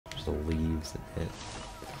of leaves in it.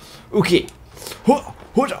 Okay.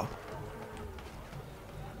 Hold on.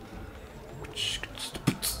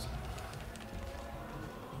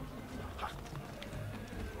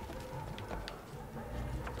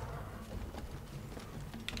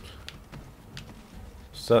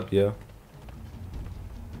 What's up, yo?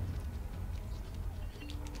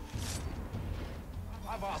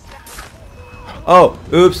 Oh,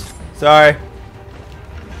 oops. Sorry.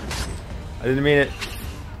 I didn't mean it.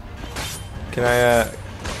 Can I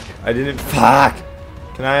didn't, fuck.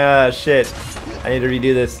 Can I, shit. I need to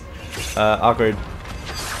redo this. Awkward.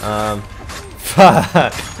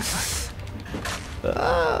 Fuck.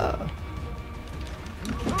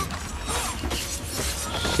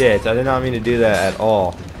 Shit, I did not mean to do that at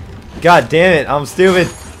all. God damn it, I'm stupid.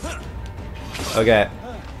 Okay.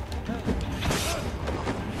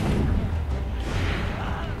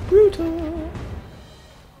 Brutal.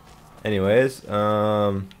 Anyways,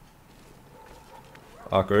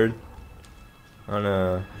 awkward.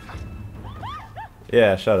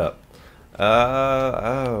 Yeah, shut up.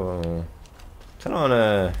 Oh. Kinda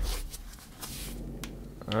wanna,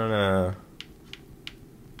 I don't know.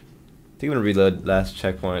 I think I'm gonna reload last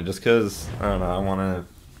checkpoint just cause, I don't know,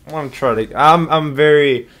 I wanna try to, I'm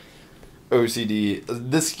very OCD,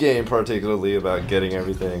 this game particularly, about getting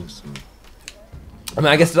everything. I mean,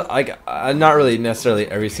 I guess, like, not really necessarily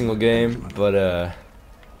every single game, but,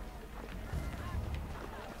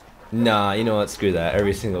 nah, you know what, screw that,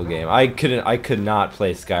 every single game. I could not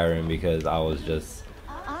play Skyrim because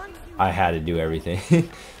I had to do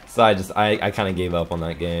everything. So I kind of gave up on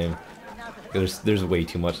that game. There's way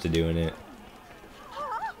too much to do in it.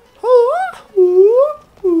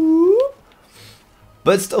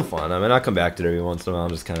 But it's still fun. I mean, I'll come back to it every once in a while.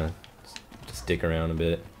 I'm just kind of stick around a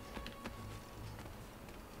bit.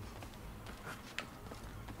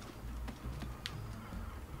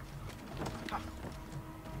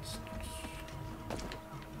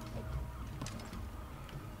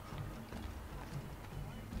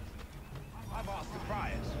 I've asked the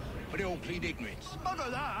priors, but they all plead ignorance. Look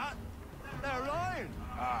at that! They're lying!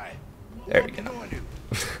 Aye. There we What can go. I do?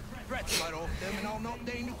 Threats right off them and I'll not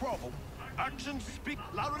deign to grovel. Actions speak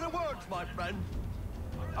louder than words, my friend.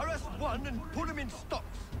 Arrest one and put him in stocks.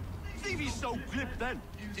 See if he's so glib then.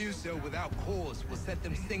 Do so without cause will set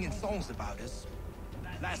them singing songs about us.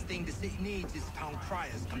 Last thing the city needs is town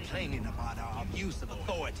criers complaining about our abuse of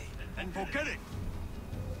authority. And forget it.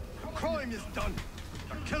 Crime is done.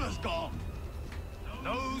 The killer's gone.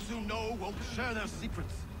 Those who know won't share their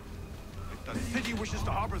secrets. If the city wishes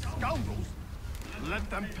to harbor scoundrels, let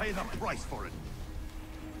them pay the price for it.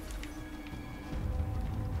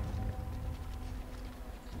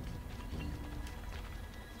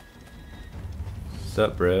 What's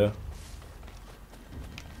up, bro?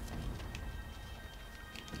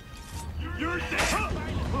 You're dead!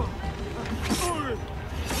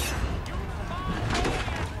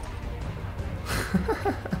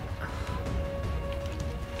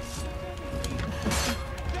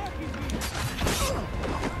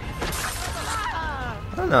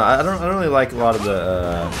 I don't know. I don't really like a lot of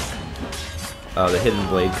the hidden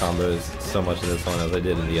blade combos so much in this one as I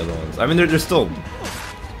did in the other ones. I mean, they're still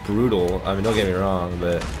brutal. I mean, don't get me wrong,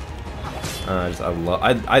 but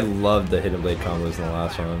I love the hidden blade combos in the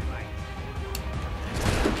last one.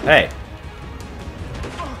 Hey.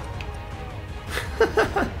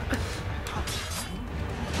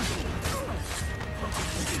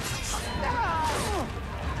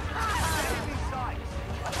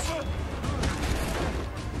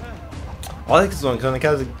 I like this one because it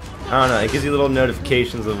has, I don't know, it gives you little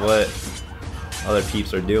notifications of what other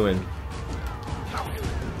peeps are doing.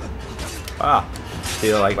 Ah,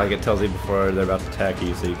 see, like it tells you before they're about to attack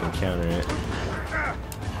you, so you can counter it.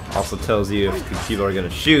 Also tells you if the people are gonna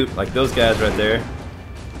shoot, like those guys right there.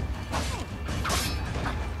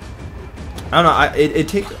 I don't know. It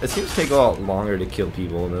seems to take a lot longer to kill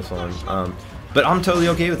people in this one, but I'm totally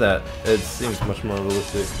okay with that. It seems much more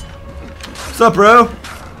realistic. What's up, bro?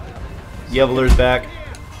 Yeveler's back.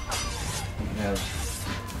 Have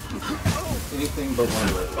anything but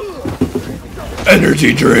one word.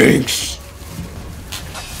 Energy drinks.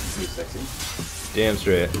 Too sexy. Damn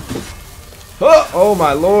straight. Oh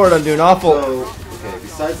my lord, I'm doing awful. So, okay,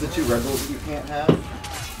 besides the 2 Red Bulls that you can't have,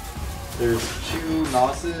 there's 2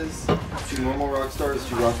 Nosses, 2 normal rock stars,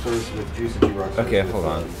 2 rock stars with juice, and 2 rock stars. Okay, hold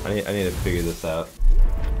on. I need to figure this out.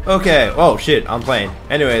 Okay. Oh shit, I'm playing.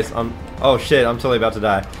 Anyways, oh shit, I'm totally about to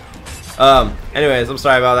die. Anyways, I'm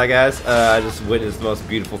sorry about that, guys. I just witnessed the most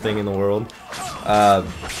beautiful thing in the world.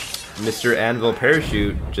 Mr. Anvil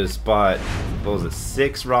Parachute just bought, what was it,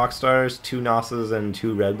 6 rock stars, 2 Nosses, and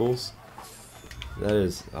 2 Red Bulls. That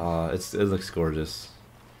is, it looks gorgeous.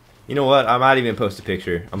 You know what? I might even post a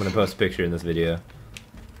picture. I'm gonna post a picture in this video.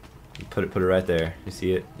 Put it right there. You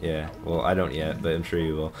see it? Yeah. Well, I don't yet, but I'm sure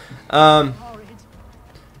you will.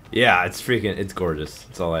 Yeah, it's gorgeous.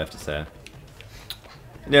 That's all I have to say.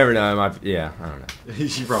 You never know. I don't know.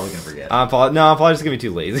 She's probably gonna forget. I'm probably just gonna be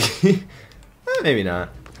too lazy. Maybe not.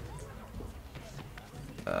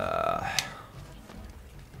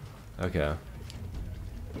 Okay.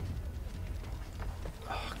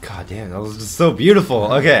 Oh, God damn, that was just so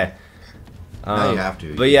beautiful. Okay. Now you have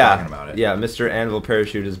to. But You're yeah, talking about it. yeah, Mr. Anvil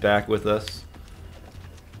Parachute is back with us.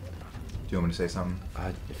 Do you want me to say something?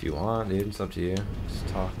 If you want, dude, it's up to you. Just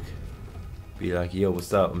talk. Be like, yo,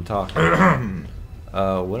 what's up? I'm talking.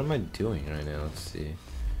 What am I doing right now? Let's see.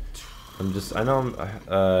 I know I'm, I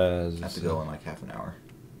have to go in like half an hour.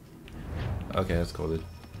 Okay, that's cool, dude.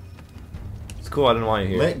 It's cool, I didn't want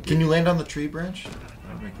you here. Can you land on the tree branch?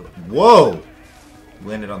 Whoa! You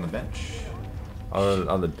landed on the bench.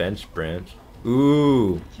 On the bench branch.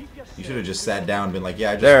 Ooh. You should have just sat down and been like,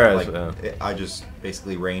 yeah, I just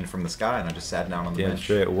basically rained from the sky and I just sat down on the bench.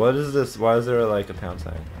 Straight. What is this? Why is there like a pound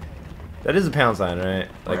sign? That is a pound sign, right?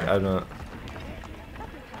 Like, Where? I don't know.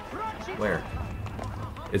 Where?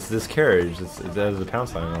 It's this carriage. That is a pound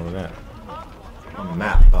sign on the map. On the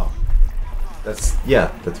map. Oh. That's a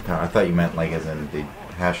pound. I thought you meant like as in the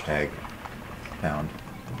hashtag pound.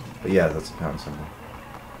 But yeah, that's a pound symbol.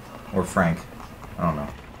 Or franc. I don't know.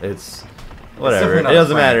 It's whatever. It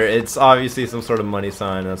doesn't matter. It's obviously some sort of money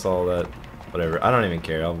sign. That's all that. Whatever. I don't even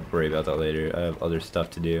care. I'll worry about that later. I have other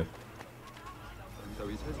stuff to do. So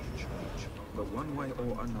he says to church, but one way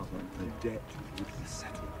or another, the debt would be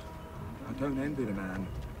settled. I don't envy the man.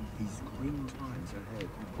 He's grim times ahead.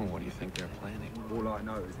 Well, what do you think they're planning? All I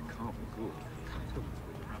know is it can't be good.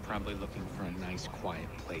 Probably looking for a nice, quiet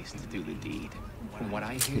place to do the deed. From what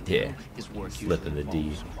I hear, Yeah. his work Slip in the usually D.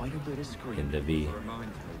 involves quite a bit of screaming. In the V. It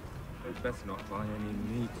reminds me, they'd best not buy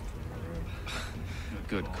any meat tomorrow.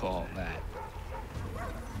 Good call, that.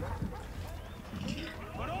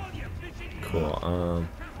 Cool.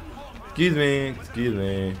 Excuse me. Excuse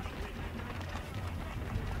me.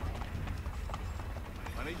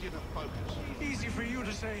 I need you to focus. Easy for you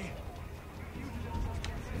to say.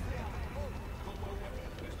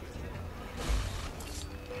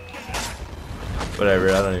 Whatever.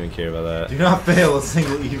 I don't even care about that. Do not fail a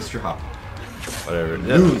single eavesdrop. Whatever.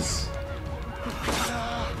 Lose.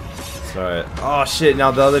 Sorry. Oh shit!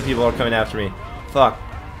 Now the other people are coming after me. Fuck.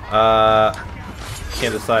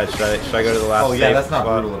 Can't decide. Should I go to the last? Oh yeah, safe that's not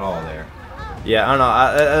spot? brutal at all there. Yeah, I don't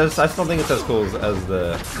know. I still think it's as cool as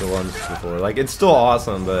the ones before. Like, it's still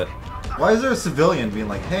awesome, but Why is there a civilian being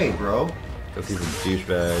like, hey, bro? because he's a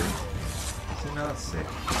douchebag. Is it not sick?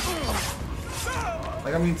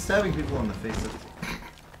 Like, I mean, stabbing people in the face.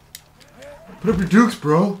 Put up your dukes,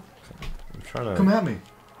 bro. I'm trying to. Come at me.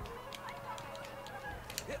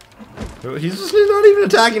 He's not even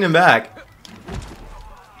attacking him back.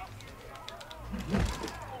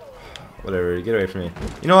 Whatever, get away from me.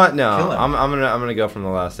 You know what? No, Kill him. I'm gonna go from the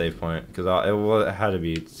last save point because it had to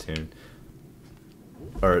be soon,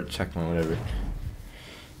 or checkpoint, whatever.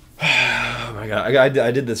 Oh my god,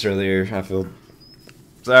 I did this earlier. I feel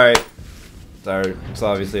sorry. It's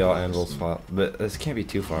obviously all Anvil's fault, but this can't be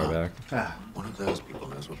too far back. One of those people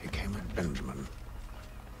knows what became of Benjamin.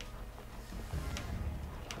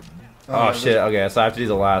 Oh shit. Okay, so I have to do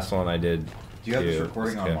the last one I did. Do you have this too.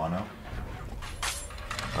 recording Okay. on mono?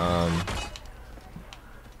 I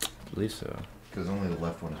believe so. Because only the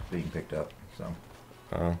left one is being picked up, so.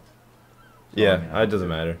 Oh. Yeah, I mean, it doesn't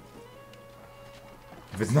matter.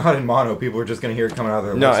 If it's not in mono, people are just gonna hear it coming out of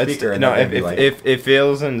their No, left it's speaker. And no. they're If gonna be like, if it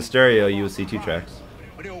fails in stereo, you will see 2 tracks.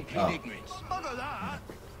 But they don't plead Oh. ignorance. Look at that.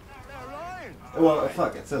 They're lying. well,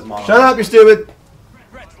 fuck, it says mono. Shut up, you're stupid.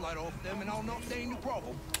 Threats light off them, and I'll not deign to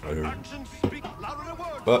grovel. Actions speak louder than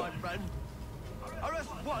words, What? my friend. Arrest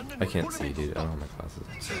one and I can't put see, him in dude. I don't have my glasses.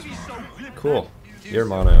 TV so glib Cool. Do You're so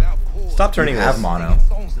mono. without cause. Stop turning You have this. mono. Singing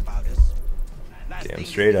songs about us. Last Damn thing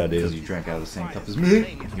straight I Because do. you drank out of the same cup as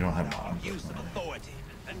me. You don't have mono. Use of authority.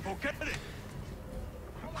 and forget it.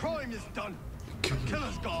 Crime is done. The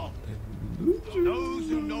killer's gone. Those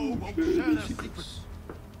who know won't share their secrets.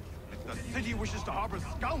 If the city wishes to harbor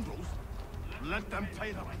scoundrels, let them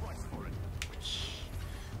pay the price for it.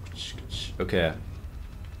 Okay.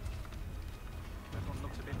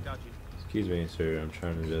 Excuse me, sir. I'm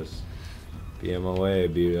trying to just be on my way.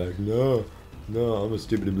 Be like, no, I'm a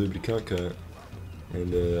stupid blibbity cunt,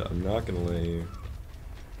 and I'm not gonna let you.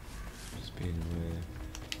 Just be in the way.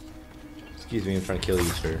 Excuse me, I'm trying to kill you,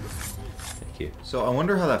 sir. Thank you. So I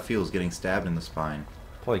wonder how that feels getting stabbed in the spine.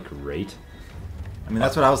 Probably great. I mean,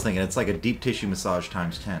 that's what I was thinking. It's like a deep tissue massage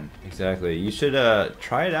times 10. Exactly. You should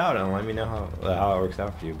try it out and let me know how it works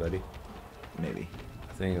out for you, buddy. Maybe.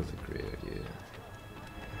 I think it's a great idea.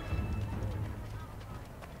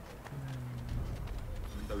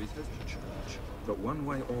 So he says to church, but one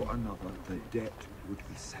way or another, the debt would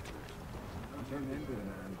be settled. I don't envy the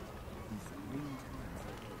man. He's green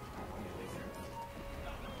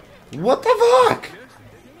time. What the fuck?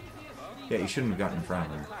 Yeah, you shouldn't have gotten in front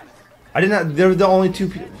of him. I did not. They're the only two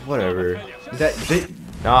people. Whatever. That they,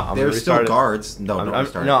 Nah, I'm they're gonna still restart it. guards. No, don't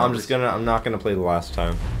restart. No, I'm just gonna. I'm not gonna play the last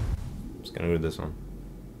time. I'm just gonna go to this one.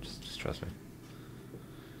 Just trust me.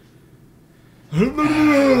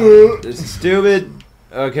 This is stupid.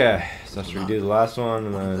 Okay, so let's redo the last one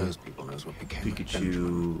and then. Those people knows what became of the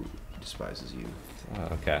Pikachu despises you.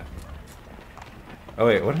 Okay. Oh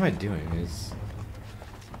wait, what am I doing? Is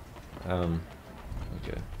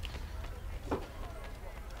okay.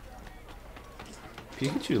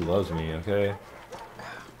 Pikachu loves me, okay?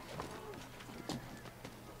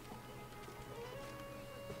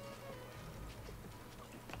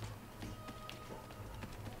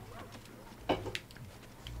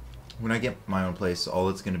 When I get my own place, all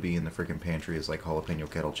it's gonna be in the freaking pantry is like jalapeno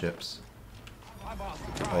kettle chips.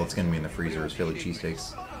 All it's gonna be in the freezer is Philly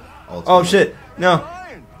cheesesteaks. Oh shit! No.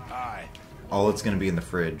 All it's gonna be in the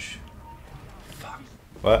fridge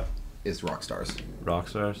What? is Rockstars.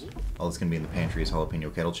 Rockstars? All it's gonna be in the pantry is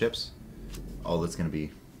jalapeno kettle chips. All that's gonna be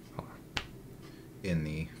in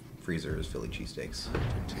the freezer is Philly cheesesteaks.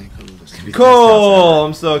 take a listen. Be the best Cool!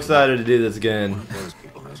 I'm so excited to do this again. Those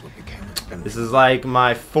people knows what became of the This is like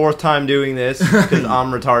my 4th time doing this because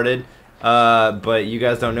I'm retarded. But you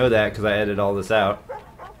guys don't know that because I edited all this out.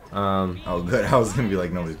 Oh, good. I was gonna be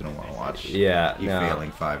like, nobody's gonna want to watch. Yeah, You no.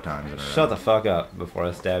 failing 5 times in a row. Shut the fuck up before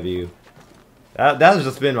I stab you. That has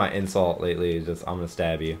just been my insult lately. Is just I'm gonna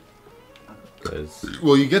stab you. Cause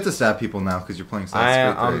Well, you get to stab people now because you're playing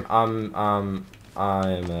Side Split 3.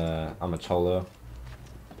 I'm a cholo.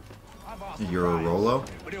 You're a Rolo?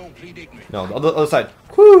 No, the other side.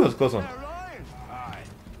 Whew, that was a close one.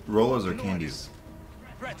 Rolos are candies.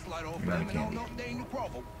 Not a candy.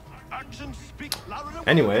 Actions speak louder than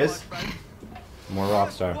Anyways, words, my friend. more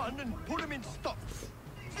Rockstar. One and put him in stocks.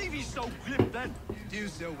 See if he's so glib then. Do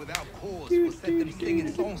so without cause will set them singing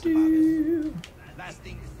songs about us. Last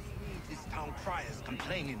thing the city needs is town criers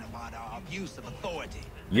complaining about our abuse of authority.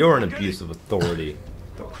 You're an abuse of authority.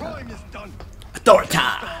 The crime is done. Authority.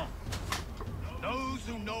 Those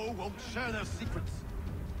who know won't share their secrets.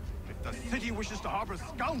 If the city wishes to harbor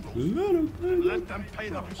scoundrels, let them pay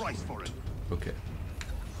the price for it. Okay.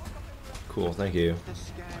 Cool, thank you.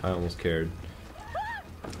 I almost cared.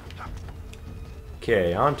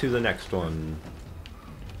 Okay, on to the next one.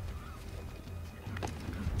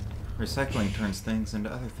 Recycling turns things into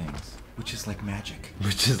other things, which is like magic.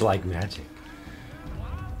 Which is like magic.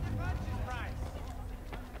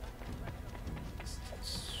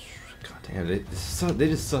 God damn, they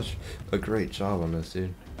did such a great job on this,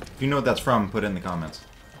 dude. If you know what that's from, put it in the comments.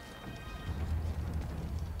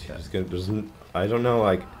 I don't know,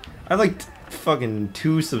 like, I have like fucking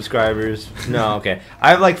 2 subscribers. No, okay.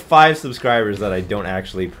 I have like 5 subscribers that I don't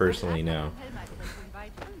actually personally know.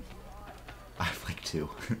 I have like 2.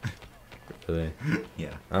 Really. Yeah.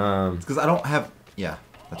 It's Because I don't have... Yeah,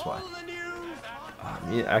 that's why.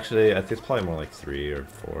 yeah, actually, I think it's probably more like 3 or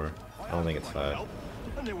 4. I don't think it's 5.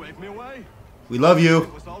 And they waved me away. We love you!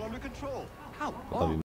 It was all under control. I love you.